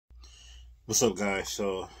What's up, guys?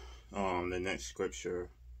 So, the next scripture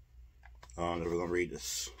that we're gonna read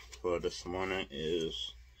this for this morning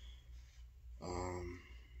is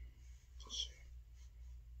let's see,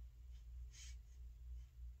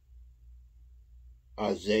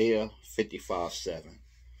 Isaiah 55:7.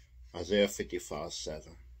 Isaiah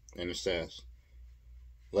 55:7, and it says,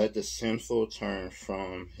 "Let the sinful turn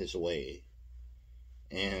from his way,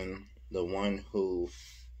 and the one who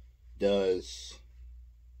does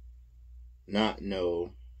not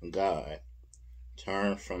know God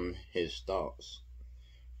turn from his thoughts.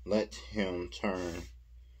 Let him turn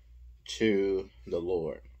to the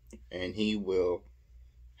Lord, and he will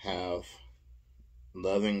have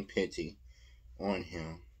loving pity on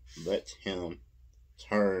him. Let him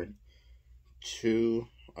turn to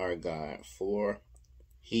our God, for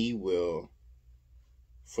he will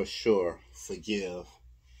for sure forgive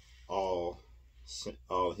all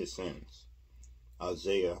his sins."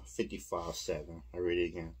 Isaiah 55:7. I read it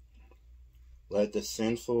again. Let the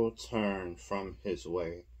sinful turn from his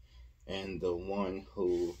way, and the one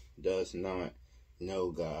who does not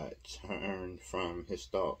know God turn from his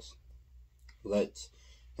thoughts. Let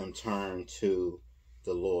him turn to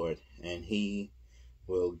the Lord, and he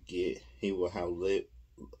will have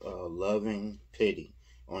loving pity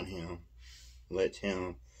on him. Let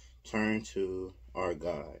him turn to our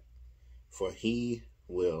God, for he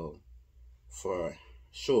will for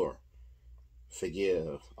sure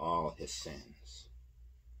forgive all his sins.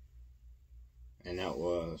 And that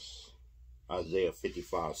was Isaiah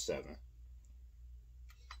 55:7.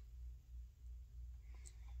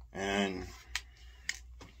 And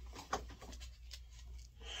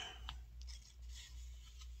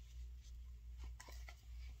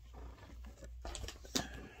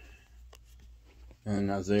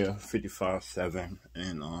Isaiah 55:7,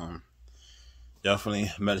 and definitely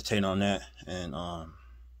meditate on that, and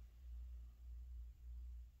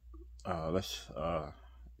let's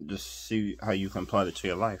just see how you can apply it to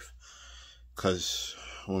your life. Because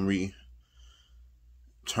when we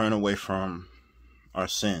turn away from our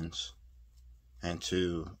sins and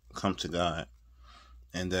to come to God,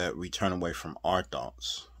 and that we turn away from our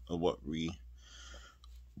thoughts of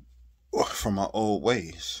from our old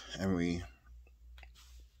ways, and we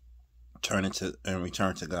return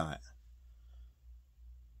to God,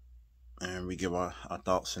 and we give our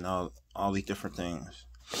thoughts and all these different things.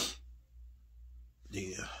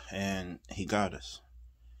 Yeah, and he got us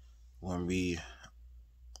when we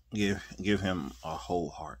give him our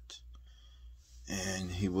whole heart,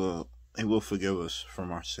 and he will forgive us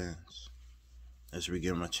from our sins as we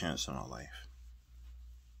give him a chance in our life.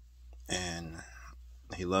 And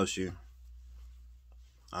he loves you.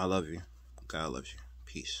 I love you. God loves you.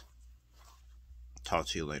 Peace. Talk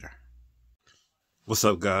to you later. What's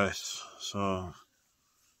up, guys? So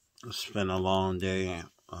it's been a long day,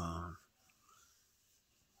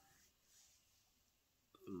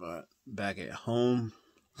 but back at home,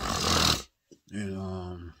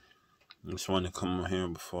 and I just wanted to come on here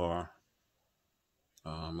before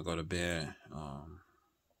I go to bed. I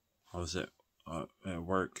was at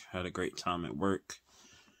work, had a great time at work,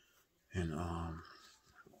 and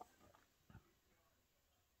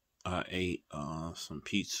I ate some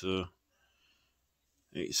pizza.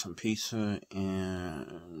 And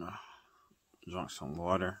drank some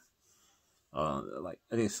water. I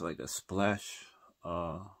think it's like a splash.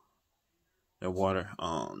 That water.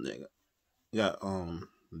 They got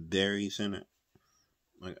berries in it.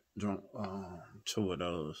 Like drunk 2 of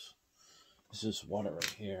those. This is water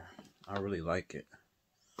right here. I really like it.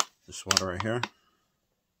 This water right here.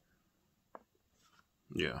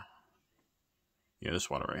 Yeah, this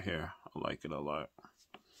water right here. I like it a lot.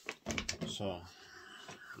 So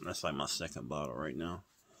that's like my second bottle right now.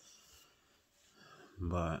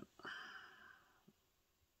 But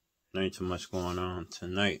there ain't too much going on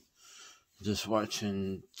tonight. Just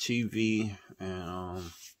watching TV,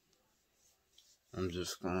 and I'm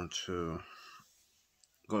just going to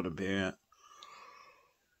go to bed.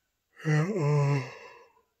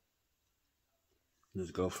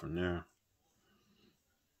 Just go from there.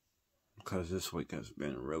 Because this week has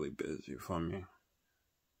been really busy for me.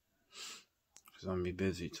 Because I'm going to be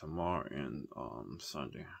busy tomorrow and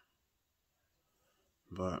Sunday.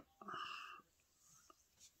 But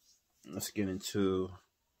let's get into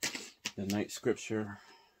the night scripture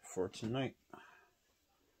for tonight.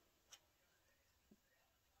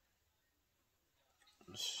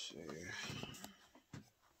 Let's see.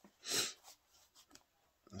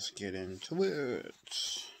 Let's get into it.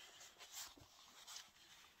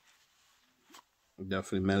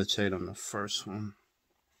 Definitely meditate on the first one.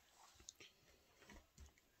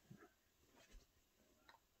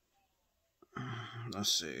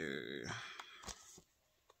 Let's see.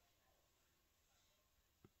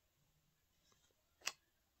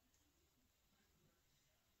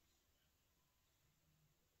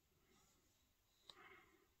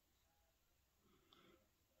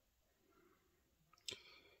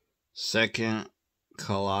 Second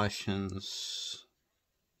Colossians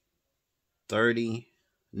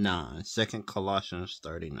 39. Second Colossians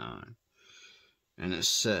 39. And it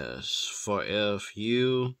says, "For if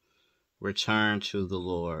you return to the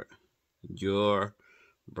Lord, your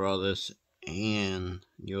brothers and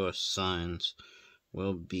your sons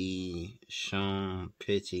will be shown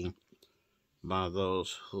pity by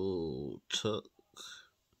those who took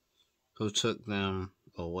them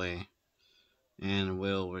away, and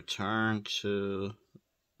will return to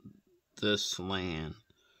this land.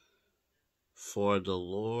 For the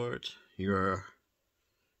Lord your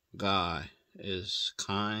God is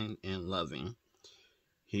kind and loving.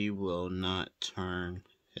 He will not turn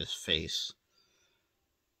his face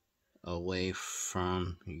away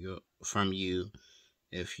from you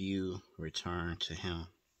if you return to him."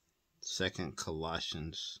 Second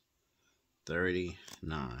Colossians 39.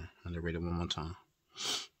 I'm going to read it one more time.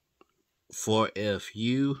 "For if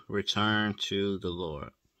you return to the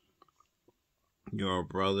Lord, your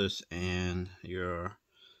brothers and your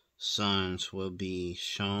sons will be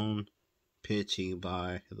shown pity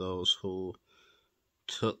by those who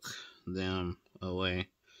took them away,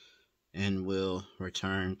 and will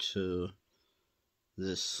return to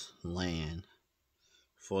this land.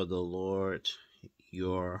 For the Lord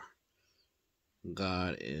your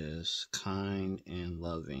God is kind and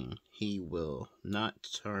loving. He will not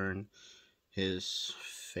turn his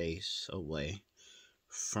face away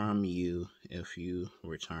from you if you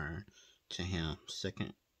return to him."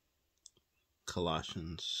 Second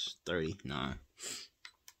Colossians 39.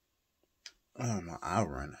 Oh, my eye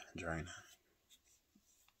running, draining.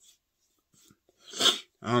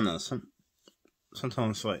 I don't know.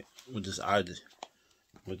 Sometimes like with this macular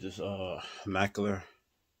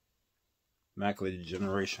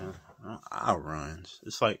degeneration, eye runs.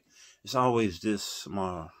 It's like it's always this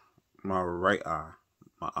my right eye,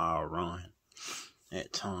 my eye run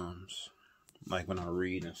at times, like when I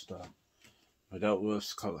read and stuff. But that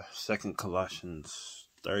was Second Colossians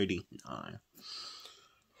 39.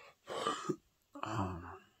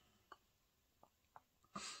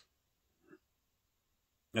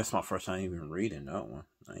 That's my first time even reading that one.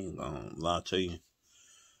 I ain't gonna lie to you.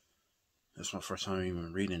 That's my first time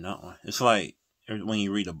even reading that one. It's like when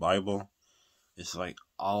you read the Bible, it's like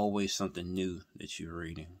always something new that you're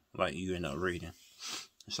reading. Like you end up reading.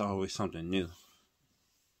 It's always something new.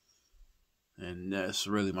 And that's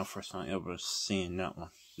really my first time ever seeing that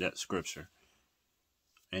one, that scripture.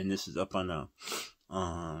 And this is up on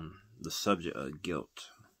the subject of guilt.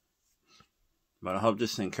 But I hope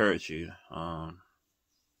this encourages you,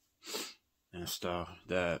 and stuff,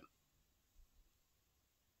 that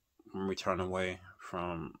when we turn away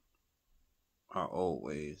from our old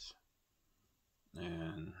ways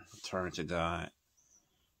and turn to God,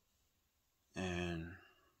 and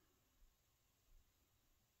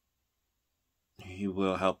He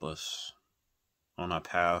will help us on our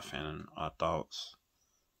path and our thoughts,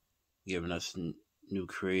 giving us new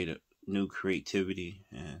creativity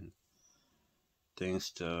and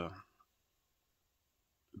things to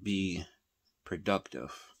be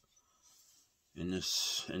productive in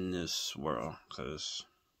this world, because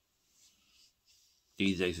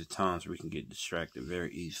these days at times we can get distracted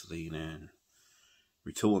very easily, and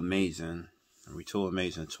we're too amazing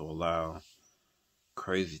to allow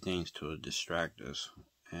crazy things to distract us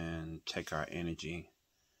and take our energy,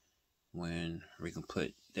 when we can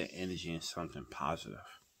put that energy in something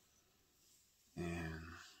positive. And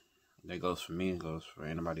that goes for me, and goes for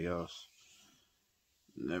anybody else,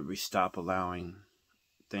 that we stop allowing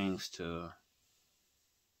things to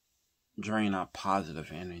drain our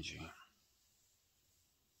positive energy.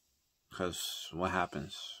 Because what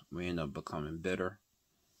happens? We end up becoming bitter,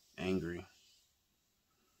 angry,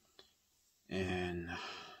 and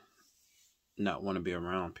not want to be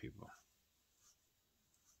around people,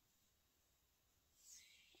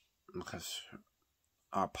 because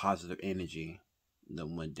our positive energy that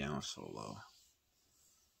went down so low.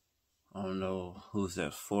 I don't know who's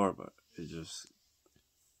that for, but it just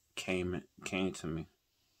came to me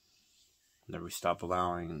that we stop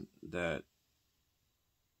allowing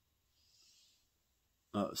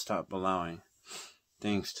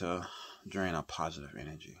things to drain our positive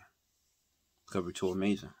energy, because we're too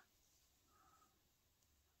amazing.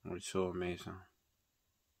 We're too amazing.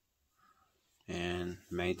 And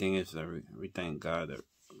the main thing is that we thank God that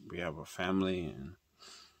we have a family, and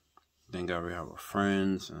thank God we have our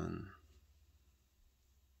friends, and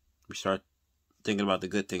we start thinking about the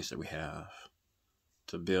good things that we have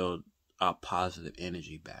to build our positive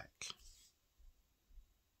energy back.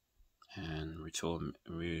 And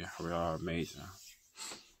we are amazing.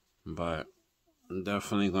 But I'm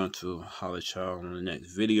definitely going to holler at y'all on the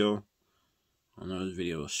next video. I know this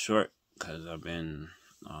video is short because I've been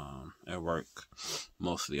at work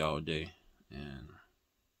mostly all day, and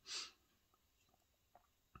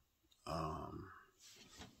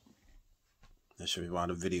that should be why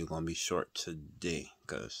the video gonna be short today,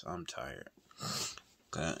 because I'm tired.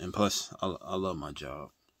 And plus, I love my job.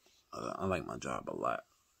 I like my job a lot,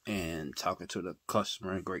 and talking to the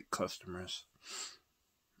great customers,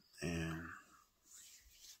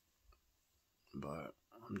 but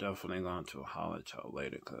I'm definitely going to holler at y'all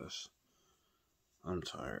later because I'm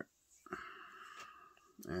tired.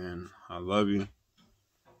 And I love you.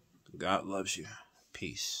 God loves you.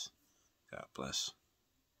 Peace. God bless.